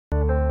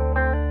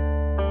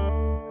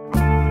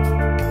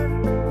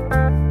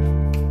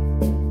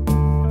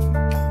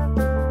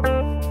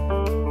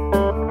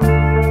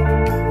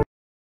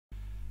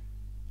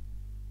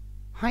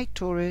Hi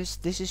Taurus,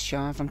 this is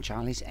Shah from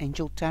Charlie's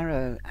Angel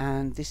Tarot,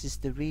 and this is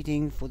the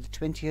reading for the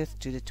 20th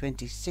to the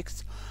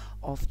 26th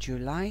of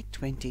July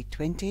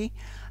 2020,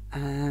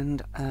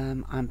 and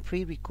I'm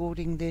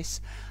pre-recording this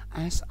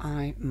as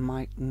I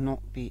might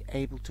not be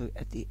able to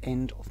at the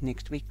end of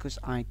next week because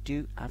I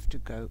do have to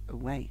go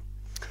away.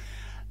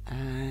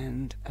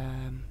 And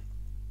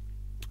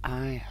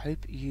I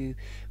hope you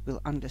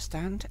will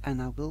understand, and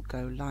I will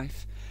go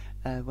live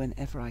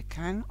whenever I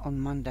can on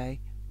Monday,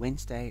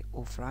 Wednesday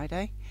or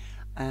Friday.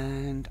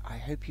 And I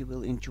hope you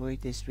will enjoy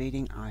this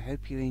reading. I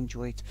hope you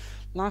enjoyed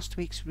last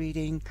week's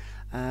reading.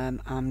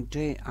 I'm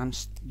doing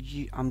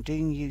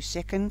you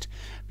second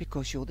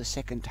because you're the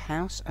second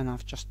house, and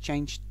I've just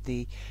changed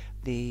the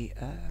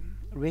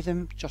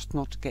rhythm just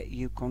not to get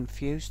you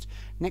confused.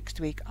 Next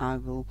week I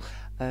will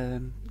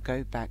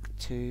go back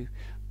to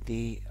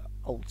the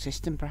old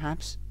system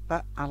perhaps,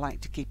 but I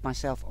like to keep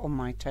myself on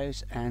my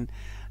toes and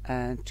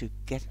to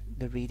get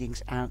the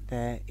readings out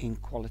there in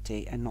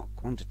quality and not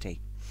quantity.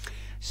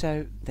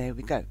 So there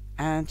we go,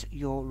 and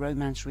your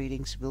romance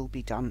readings will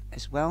be done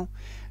as well,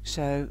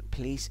 so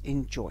please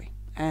enjoy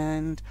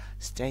and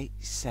stay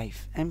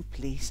safe, and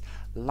please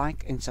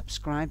like and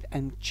subscribe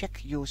and check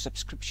your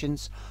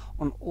subscriptions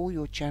on all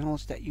your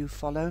channels that you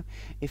follow,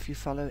 if you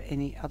follow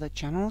any other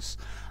channels,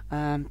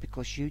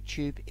 because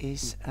YouTube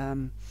is how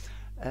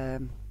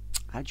do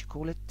you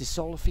call it,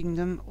 dissolving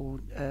them or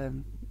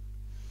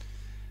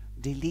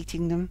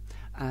deleting them,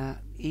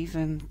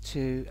 even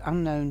to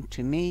unknown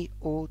to me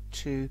or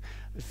to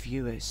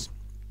viewers.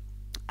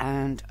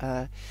 And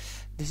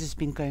this has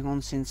been going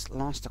on since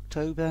last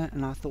October,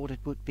 and I thought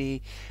it would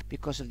be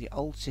because of the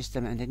old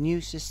system and the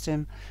new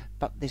system,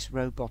 but this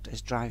robot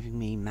is driving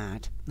me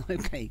mad.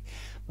 Okay,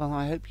 well,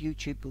 I hope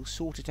YouTube will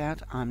sort it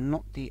out. I'm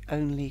not the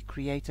only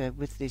creator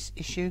with this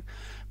issue,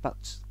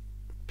 but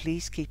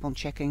please keep on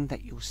checking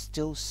that you're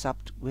still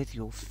subbed with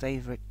your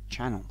favorite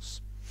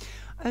channels.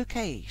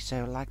 Okay,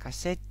 so like I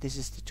said, this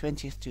is the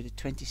 20th to the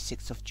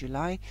 26th of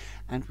July,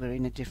 and we're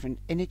in a different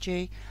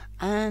energy,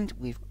 and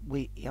we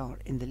are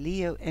in the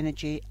Leo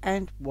energy.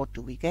 And what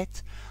do we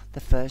get? The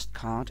first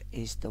card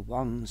is the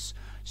Wands,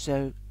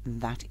 so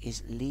that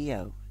is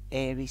Leo,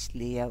 Aries,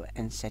 Leo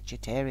and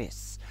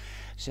Sagittarius.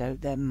 So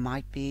there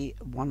might be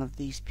one of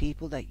these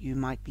people that you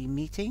might be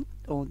meeting,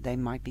 or they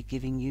might be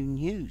giving you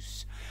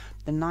news.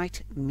 The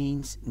Knight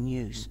means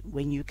news.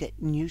 When you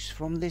get news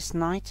from this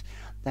Knight,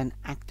 then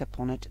act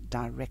upon it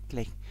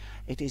directly.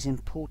 It is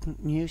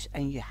important news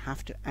and you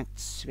have to act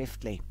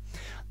swiftly.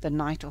 The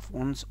Knight of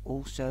Wands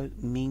also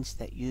means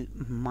that you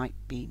might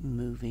be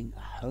moving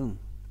home.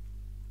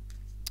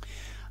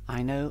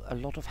 I know a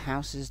lot of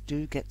houses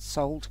do get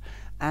sold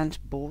and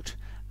bought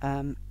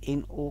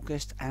in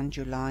August and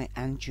July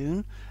and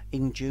June.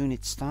 In June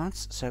it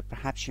starts, so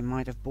perhaps you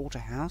might have bought a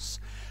house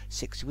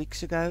 6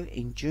 weeks ago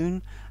in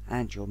June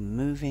and you're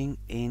moving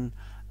in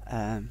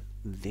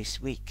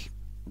this week.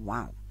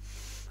 Wow.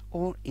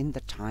 Or in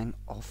the time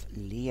of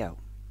Leo.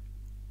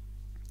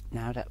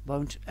 Now that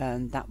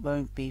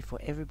won't be for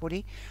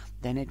everybody.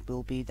 Then it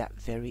will be that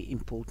very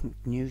important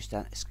news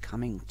that is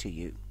coming to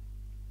you.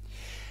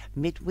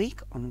 Midweek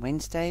on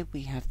Wednesday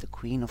we have the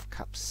Queen of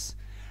Cups,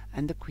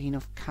 and the Queen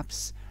of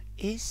Cups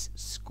is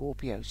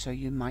Scorpio, so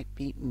you might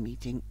be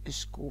meeting a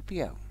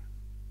Scorpio,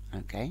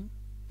 okay,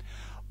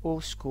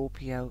 or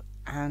Scorpio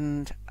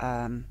and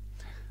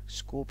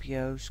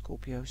Scorpio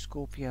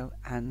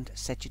and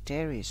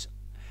Sagittarius.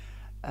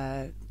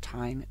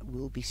 Time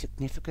will be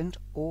significant,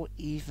 or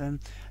even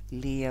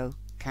Leo,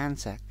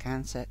 Cancer,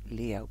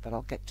 Leo, but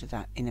I'll get to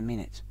that in a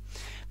minute,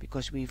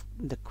 because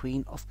the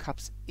Queen of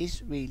Cups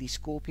is really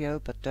Scorpio,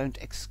 but don't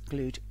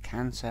exclude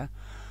Cancer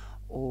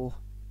or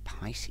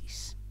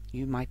Pisces.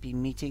 You might be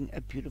meeting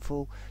a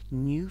beautiful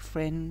new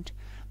friend.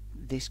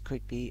 This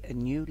could be a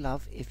new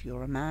love if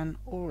you're a man,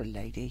 or a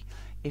lady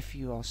if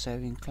you are so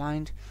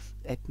inclined.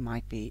 It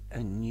might be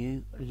a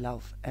new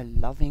love, a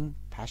loving,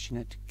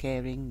 passionate,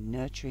 caring,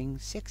 nurturing,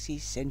 sexy,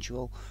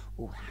 sensual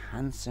or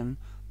handsome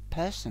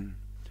person.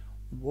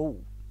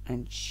 Whoa.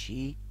 And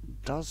she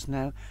does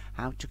know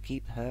how to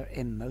keep her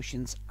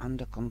emotions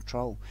under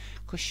control,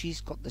 because she's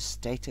got the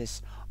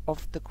status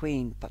of the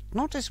Queen, but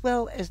not as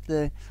well as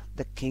the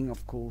King,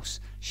 of course.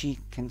 She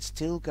can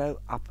still go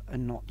up a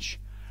notch.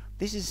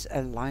 This is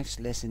a life's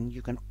lesson.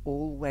 You can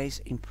always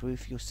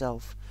improve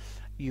yourself.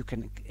 You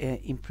can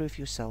improve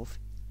yourself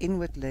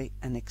inwardly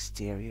and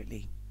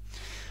exteriorly.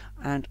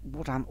 And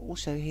what I'm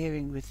also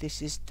hearing with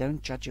this is,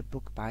 don't judge a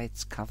book by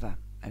its cover,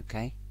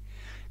 okay?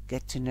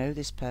 Get to know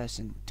this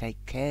person.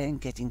 Take care in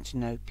getting to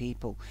know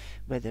people,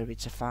 whether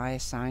it's a fire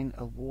sign,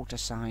 a water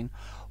sign,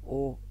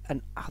 or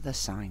an other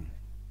sign.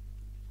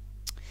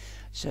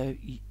 So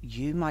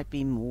you might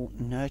be more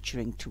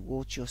nurturing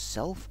towards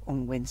yourself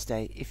on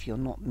Wednesday if you're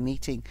not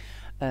meeting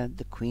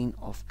the Queen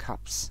of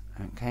Cups,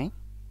 okay?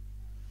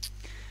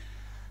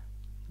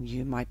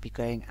 You might be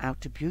going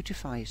out to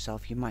beautify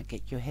yourself. You might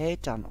get your hair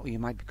done, or you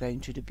might be going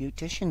to the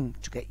beautician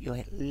to get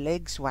your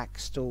legs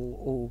waxed,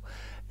 or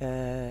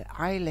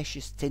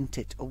eyelashes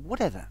tinted, or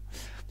whatever.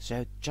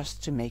 So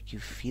just to make you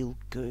feel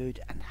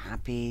good and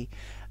happy,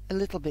 a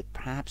little bit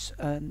perhaps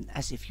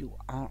as if you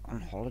are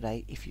on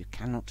holiday if you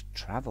cannot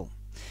travel.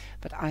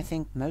 But I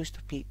think most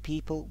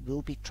people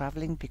will be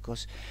traveling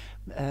because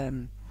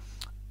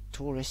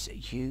Taurus,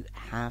 you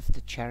have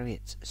the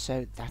Chariot,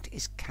 so that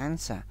is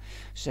Cancer.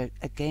 So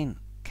again,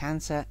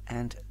 Cancer,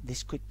 and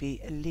this could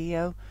be a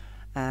Leo,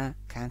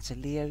 Cancer,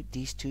 Leo,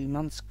 these 2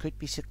 months could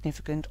be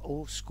significant,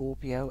 or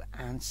Scorpio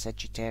and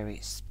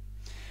Sagittarius.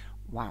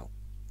 Wow.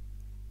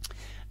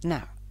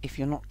 Now, if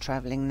you're not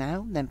traveling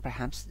now, then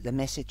perhaps the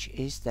message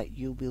is that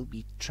you will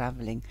be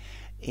traveling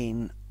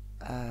in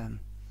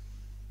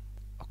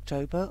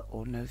October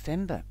or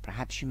November.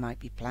 Perhaps you might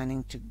be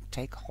planning to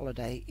take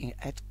holiday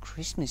at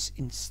Christmas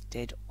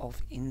instead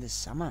of in the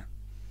summer.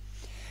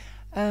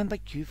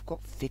 But you've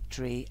got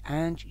victory,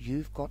 and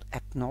you've got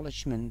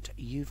acknowledgement,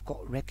 you've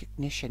got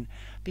recognition,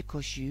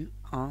 because you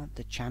are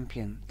the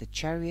champion. The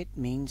Chariot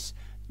means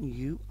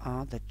you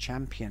are the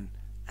champion,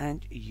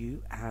 and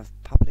you have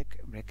public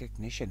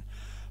recognition.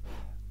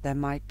 There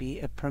might be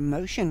a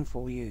promotion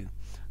for you.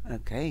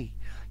 Okay,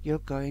 you're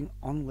going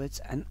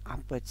onwards and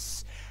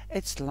upwards.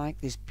 It's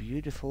like this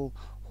beautiful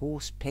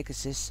horse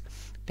Pegasus.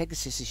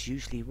 Pegasus is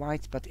usually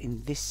white, but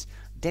in this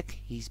deck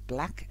he's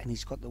black, and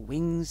he's got the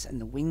wings, and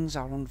the wings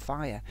are on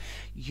fire.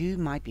 You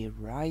might be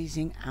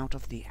rising out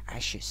of the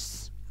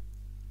ashes,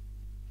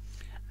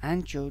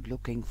 and you're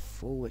looking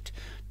forward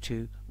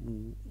to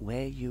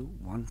where you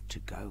want to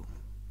go.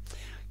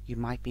 You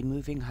might be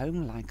moving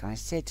home, like I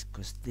said,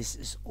 because this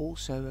is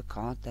also a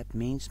card that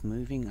means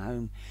moving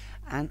home,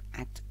 and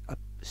act up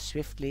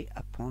swiftly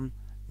upon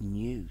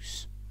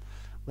news.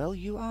 Well,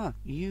 you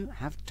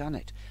have done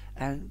it,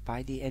 and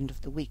by the end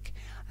of the week,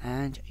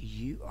 and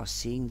you are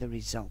seeing the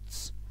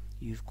results.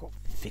 You've got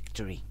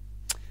victory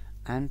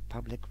and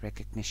public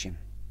recognition.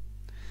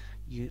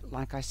 You,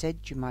 like I said,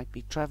 you might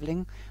be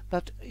traveling,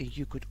 but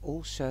you could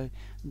also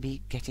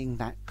be getting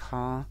that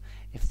car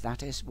if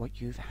that is what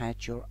you've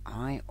had your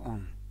eye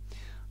on.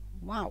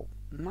 Wow,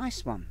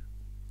 nice one.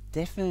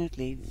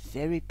 Definitely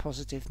very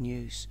positive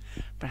news.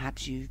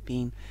 Perhaps you've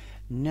been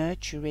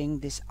nurturing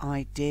this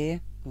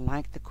idea,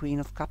 like the Queen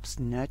of Cups,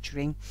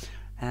 nurturing.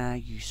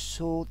 You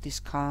saw this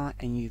car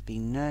and you've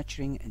been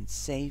nurturing and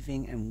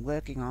saving and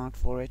working hard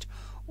for it,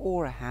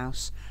 or a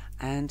house,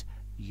 and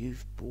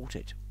you've bought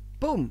it.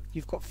 Boom!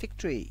 You've got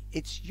victory.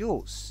 It's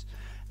yours.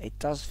 It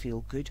does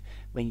feel good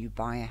when you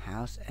buy a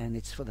house and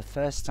it's for the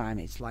first time.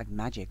 It's like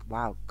magic.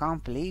 Wow,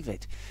 can't believe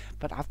it.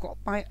 But I've got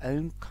my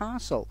own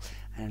castle.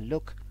 And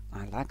look,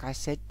 like I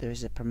said, there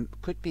is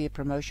could be a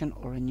promotion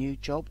or a new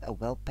job, a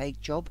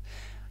well-paid job.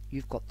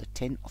 You've got the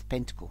 10 of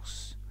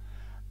Pentacles.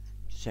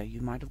 So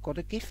you might have got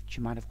a gift,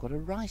 you might have got a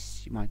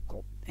rice, you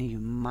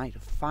might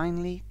have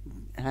finally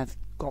have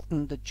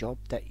gotten the job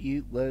that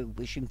you were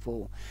wishing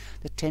for.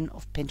 The 10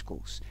 of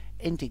Pentacles.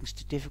 Endings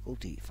to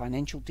difficulty.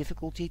 Financial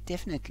difficulty,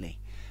 definitely.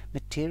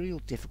 Material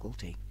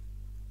difficulty.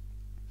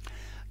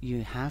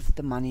 You have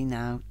the money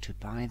now to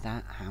buy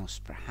that house.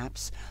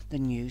 Perhaps the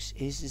news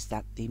is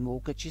that the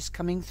mortgage is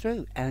coming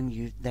through,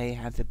 and they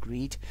have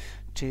agreed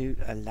to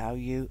allow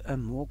you a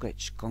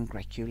mortgage.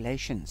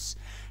 Congratulations.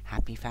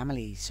 Happy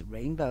families,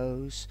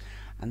 rainbows,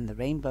 and the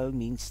rainbow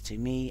means to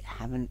me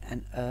heaven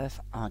and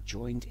earth are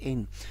joined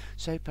in.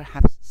 So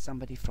perhaps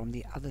somebody from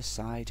the other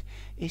side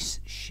is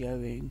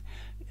showing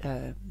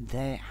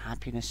their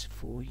happiness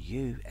for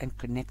you and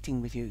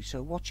connecting with you.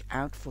 So watch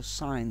out for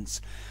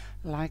signs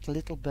like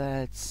little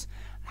birds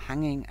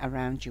hanging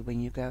around you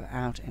when you go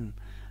out and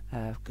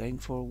going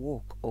for a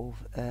walk, or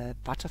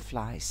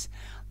butterflies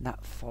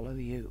that follow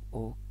you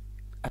or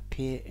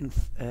appear in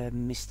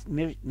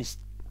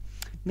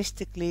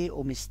mystically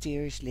or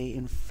mysteriously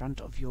in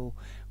front of your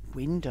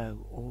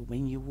window, or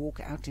when you walk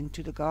out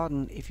into the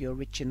garden. If you're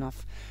rich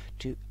enough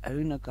to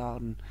own a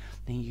garden,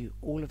 then you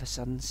all of a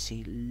sudden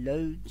see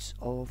loads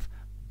of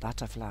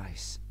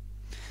butterflies.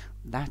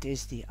 That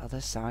is the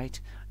other side,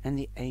 and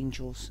the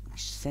angels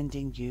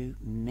sending you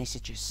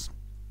messages.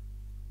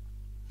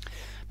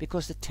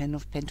 Because the 10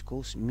 of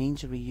Pentacles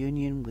means a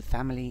reunion with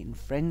family and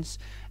friends,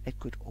 it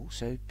could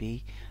also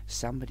be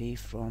somebody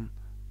from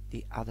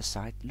the other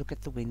side. Look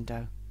at the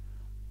window.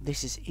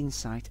 This is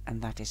inside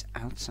and that is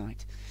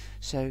outside.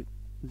 So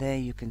there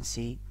you can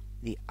see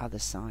the other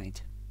side.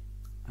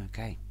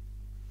 Okay.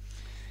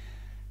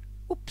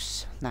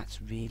 Oops,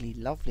 that's really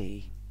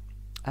lovely.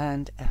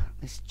 And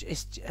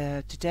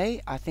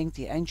today I think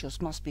the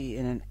angels must be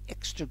in an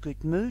extra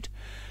good mood,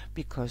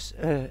 because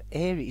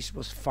Aries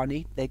was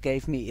funny. They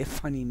gave me a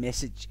funny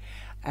message,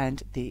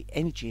 and the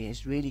energy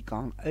has really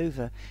gone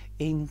over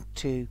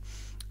into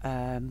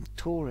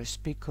Taurus,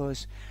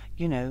 because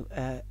you know,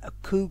 a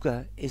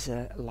cougar is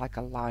like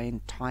a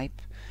lion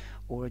type,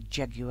 or a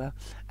jaguar,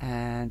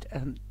 and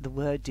the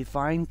word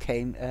divine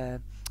came,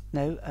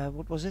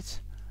 what was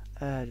it?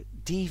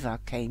 Diva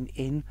came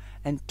in,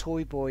 and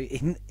Toy Boy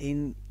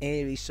in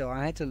Aries, so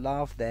I had to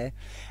laugh there.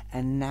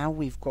 And now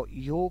we've got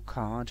your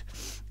card,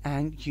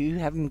 and you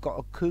haven't got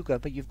a cougar,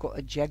 but you've got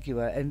a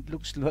jaguar, and it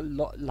looks a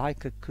lot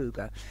like a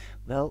cougar.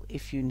 Well,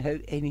 if you know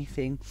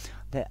anything,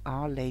 there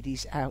are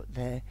ladies out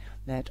there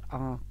that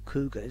are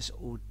cougars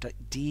or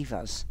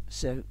divas,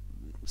 so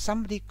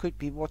somebody could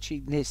be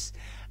watching this,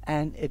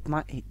 and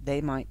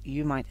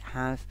you might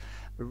have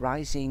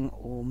rising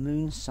or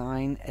moon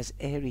sign as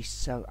Aries.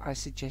 So I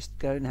suggest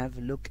go and have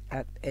a look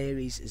at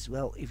Aries as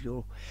well.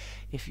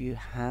 If you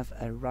have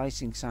a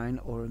rising sign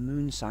or a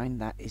moon sign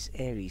that is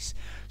Aries.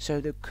 So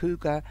the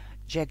cougar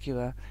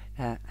jaguar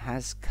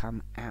has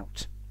come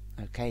out.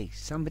 Okay,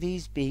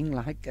 somebody's being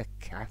like a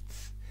cat,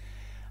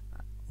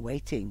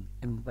 waiting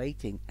and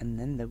waiting, and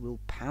then they will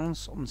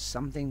pounce on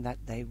something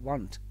that they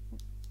want.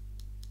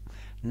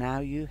 Now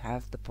you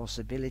have the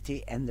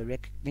possibility and the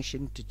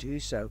recognition to do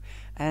so,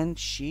 and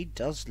she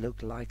does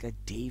look like a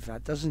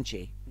diva, doesn't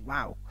she?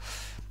 Wow,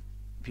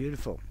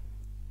 beautiful.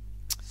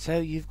 So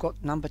you've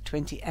got number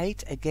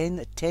 28, again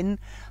a 10,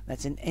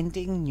 that's an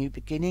ending, new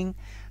beginning,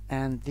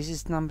 and this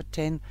is number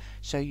 10,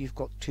 so you've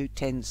got two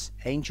 10s,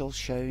 angels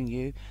showing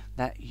you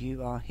that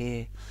you are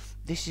here.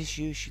 This is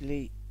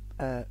usually,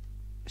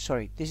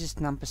 this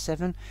is number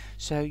 7,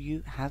 so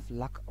you have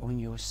luck on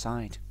your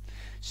side.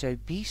 So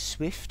be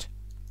swift,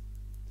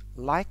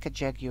 like a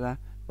jaguar,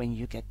 when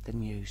you get the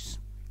news.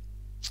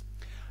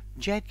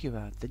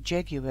 Jaguar. The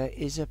jaguar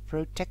is a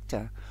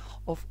protector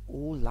of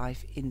all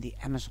life in the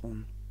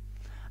Amazon,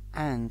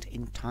 and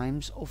in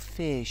times of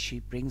fear she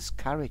brings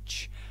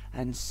courage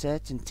and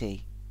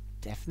certainty,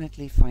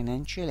 definitely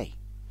financially,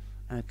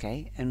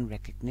 okay, and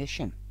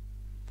recognition.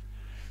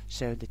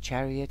 So the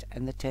chariot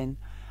and the 10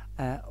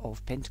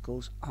 of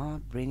Pentacles are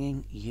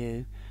bringing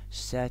you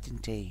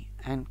certainty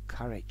and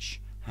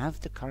courage.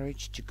 Have the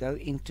courage to go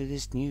into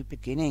this new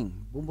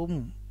beginning. Boom,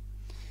 boom.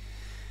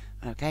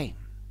 Okay.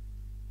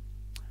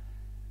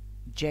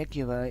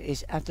 Jaguar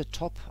is at the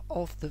top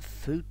of the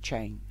food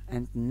chain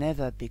and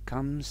never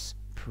becomes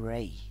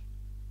prey.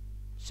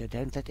 So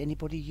don't let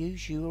anybody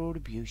use you or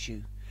abuse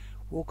you.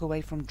 Walk away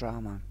from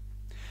drama.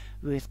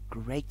 With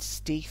great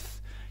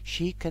teeth,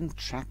 she can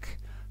track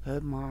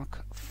her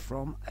mark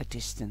from a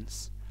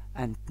distance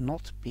and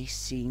not be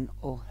seen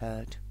or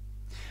heard.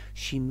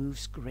 She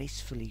moves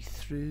gracefully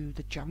through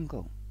the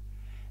jungle,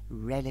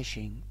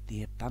 relishing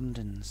the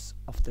abundance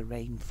of the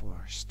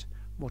rainforest.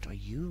 What are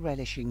you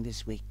relishing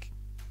this week?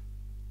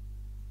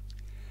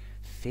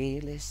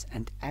 Fearless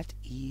and at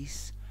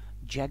ease,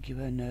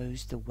 Jaguar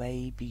knows the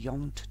way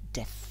beyond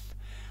death,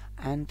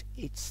 and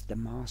it's the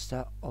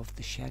master of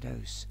the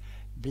shadows,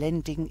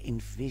 blending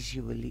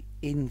invisibly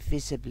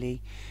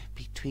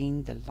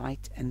between the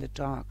light and the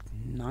dark,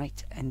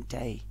 night and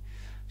day.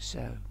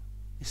 So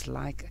it's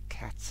like a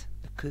cat.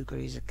 The cougar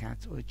is a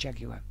cat or a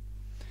jaguar.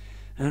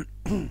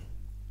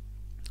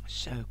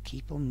 So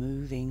keep on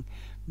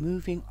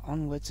moving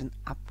onwards and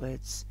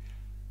upwards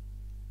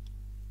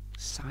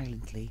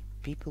silently.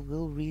 People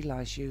will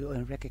realize you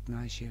and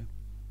recognize you.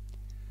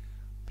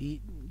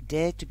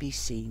 Dare to be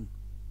seen.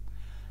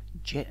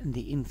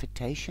 The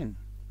invitation.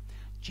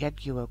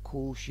 Jaguar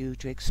calls you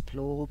to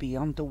explore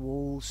beyond the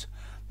walls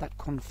that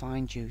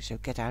confine you. So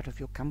get out of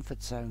your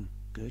comfort zone.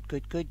 Good,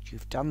 good, good.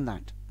 You've done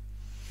that.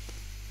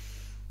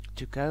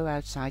 To go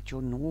outside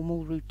your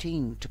normal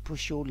routine, to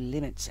push your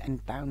limits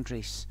and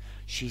boundaries.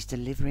 She's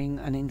delivering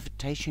an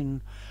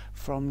invitation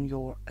from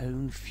your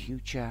own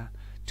future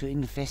to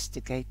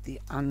investigate the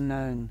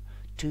unknown,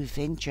 to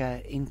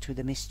venture into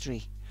the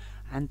mystery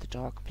and the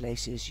dark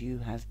places you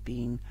have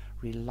been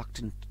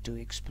reluctant to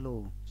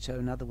explore. So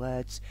in other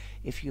words,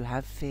 if you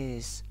have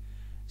fears,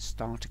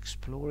 start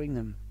exploring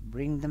them,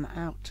 bring them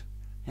out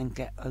and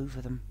get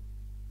over them.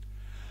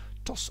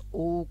 Toss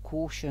all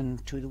caution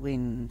to the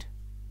wind.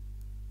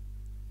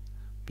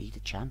 Be the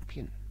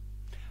champion.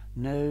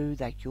 Know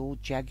that your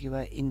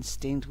jaguar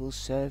instinct will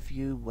serve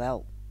you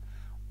well.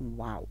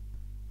 Wow.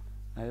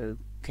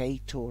 Okay,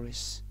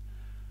 Taurus.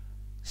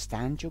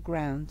 Stand your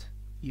ground.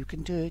 You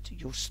can do it.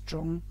 You're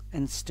strong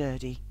and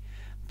sturdy.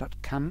 But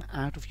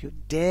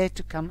dare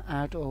to come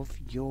out of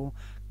your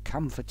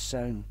comfort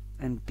zone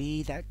and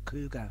be that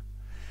cougar.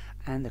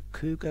 And the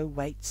cougar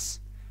waits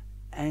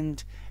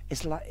and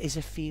is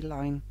a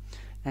feline,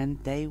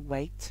 and they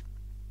wait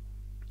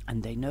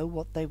and they know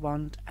what they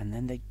want, and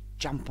then they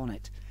jump on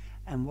it.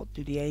 And what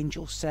do the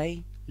angels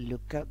say?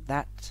 Look at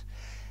that.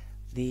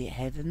 The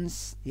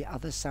heavens, the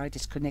other side,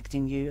 is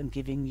connecting you and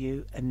giving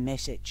you a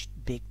message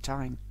big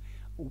time.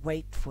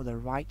 Wait for the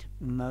right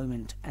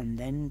moment and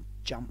then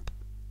jump.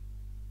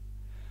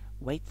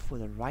 Wait for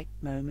the right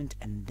moment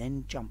and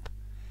then jump.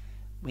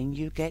 When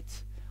you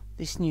get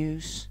this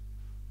news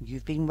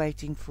you've been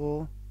waiting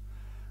for,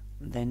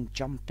 then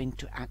jump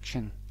into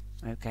action.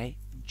 Okay,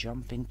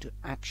 jump into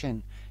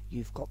action.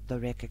 You've got the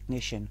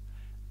recognition.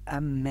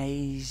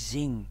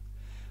 Amazing.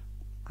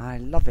 I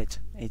love it.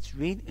 It's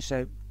really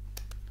so.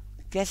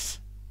 Guess,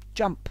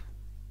 jump.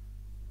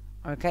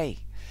 Okay,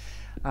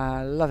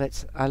 I love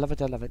it. I love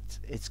it. I love it.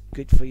 It's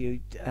good for you,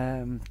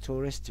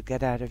 Taurus, to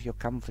get out of your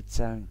comfort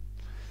zone.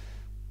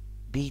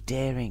 Be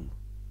daring.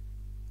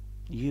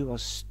 You are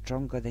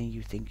stronger than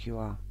you think you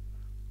are.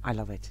 I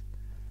love it.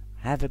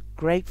 Have a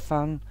great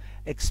fun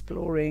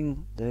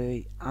exploring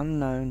the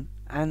unknown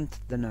and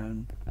the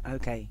known.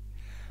 Okay,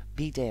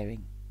 be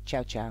daring.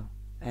 Ciao, ciao.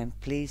 And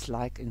please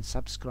like and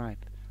subscribe.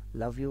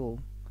 Love you all.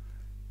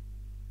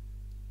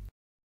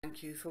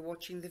 Thank you for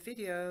watching the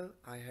video.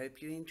 I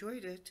hope you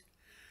enjoyed it.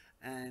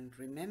 And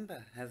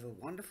remember, have a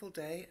wonderful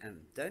day,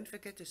 and don't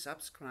forget to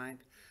subscribe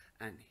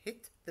and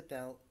hit the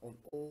bell on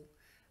all,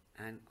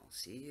 and I'll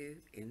see you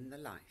in the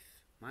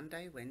life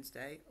Monday,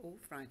 Wednesday or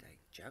Friday.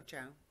 Ciao,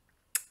 ciao.